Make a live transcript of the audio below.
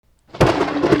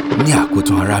Ní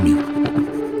àkótán ará mi,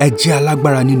 ẹ jẹ́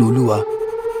alágbára nínú Olúwa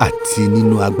àti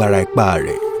nínú agbára ipá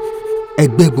rẹ̀. Ẹ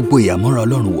gbé gbogbo ìhámọ́ra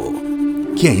Ọlọ́run wọ̀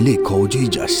kí ẹ̀yin lè kọ ojú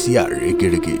ìjà sí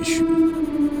àrékérekè èṣù.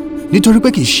 Nítorí pé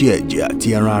kìí ṣe ẹ̀jẹ̀ àti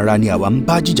ẹran ara ni àwa ń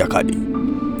bá jìjàkadì,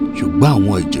 ṣùgbọ́n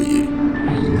àwọn ìjòyè,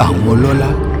 àwọn ọlọ́lá,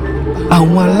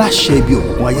 àwọn aláṣẹ ibi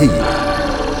òkùnkùn ayé yìí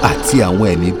àti àwọn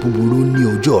ẹ̀mí búburú ní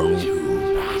ojú ọ̀run.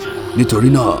 Nítorí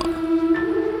náà,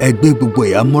 ẹ gbé gbogbo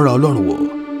ìhámọ́ra Ọlọ́run wọ̀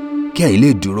kí ẹ̀yin lè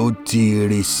dúró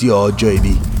tiire sí ọjọ́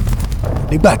ibi.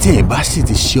 Nígbà tí ẹ̀yin bá sì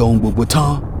ti ṣe ohun gbogbo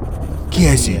tán, kí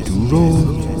ẹ sì dúró.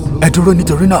 Ẹ dúró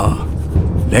nítorí náà,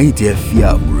 lẹ́yìn tí ẹ fi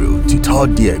àmùrè òtítọ́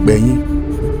di ẹ̀gbẹ́ yín,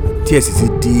 tí ẹ sì ti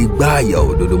di igbá àyà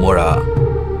òdodo mọ́ra,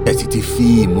 ẹ sì ti fi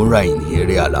ìmúra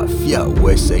ìyìnrere àlàáfíà wọ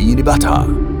ẹsẹ̀ yín ní bàtà.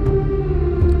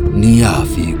 Ní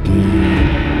àfikún,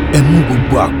 ẹ mú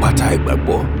gbogbo àpáta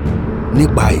ìgbàgbọ́,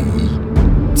 nípa èyí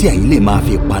tí ẹ̀yin lè máa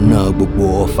fi paná gbogbo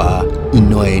ọfà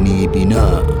iná ẹni ibi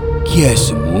náà, kí ẹ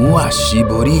sì mú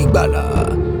àṣíborí ìgbàlà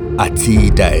àti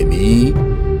idà ẹ̀mí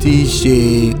tí í ṣe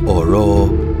ọ̀rọ̀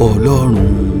Ọlọ́run.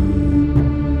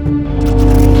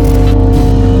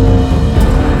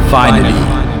 Finally,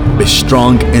 be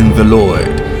strong in the Lord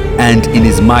and in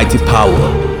His mighty power.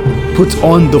 Put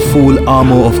on the full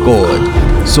armor of God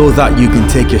so that you can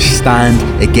take your stand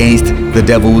against the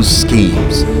devil's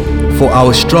schemes. For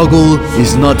our struggle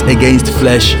is not against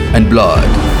flesh and blood,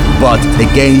 but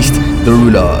against the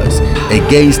rulers,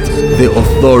 against the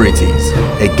authorities,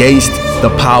 against the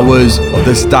powers of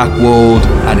this dark world,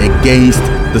 and against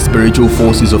the spiritual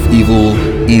forces of evil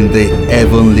in the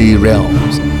heavenly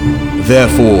realms.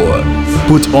 Therefore,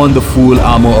 put on the full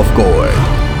armor of God,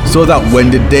 so that when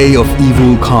the day of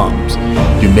evil comes,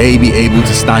 you may be able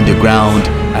to stand your ground,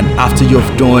 and after you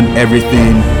have done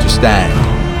everything, to stand.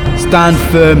 Stand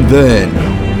firm then,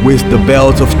 with the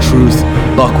belt of truth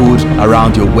buckled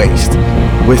around your waist,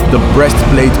 with the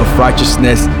breastplate of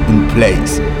righteousness in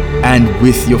place, and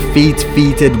with your feet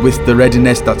fitted with the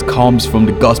readiness that comes from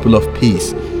the gospel of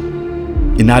peace.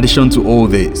 In addition to all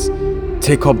this,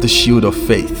 take up the shield of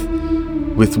faith,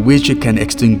 with which you can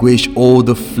extinguish all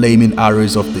the flaming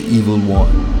arrows of the evil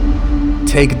one.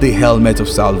 Take the helmet of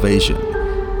salvation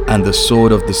and the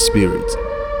sword of the Spirit,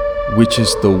 which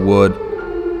is the word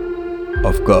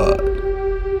of God.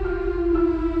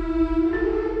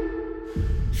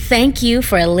 Thank you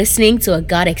for listening to a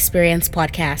God Experience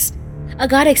podcast. A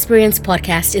God Experience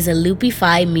podcast is a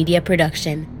Loopify media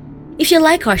production. If you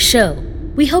like our show,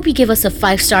 we hope you give us a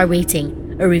 5-star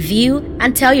rating, a review,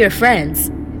 and tell your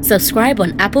friends. Subscribe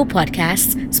on Apple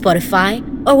Podcasts, Spotify,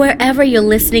 or wherever you're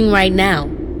listening right now.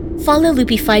 Follow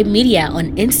Loopify Media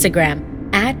on Instagram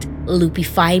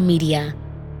 @Loopify Media.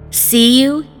 See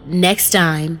you next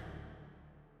time.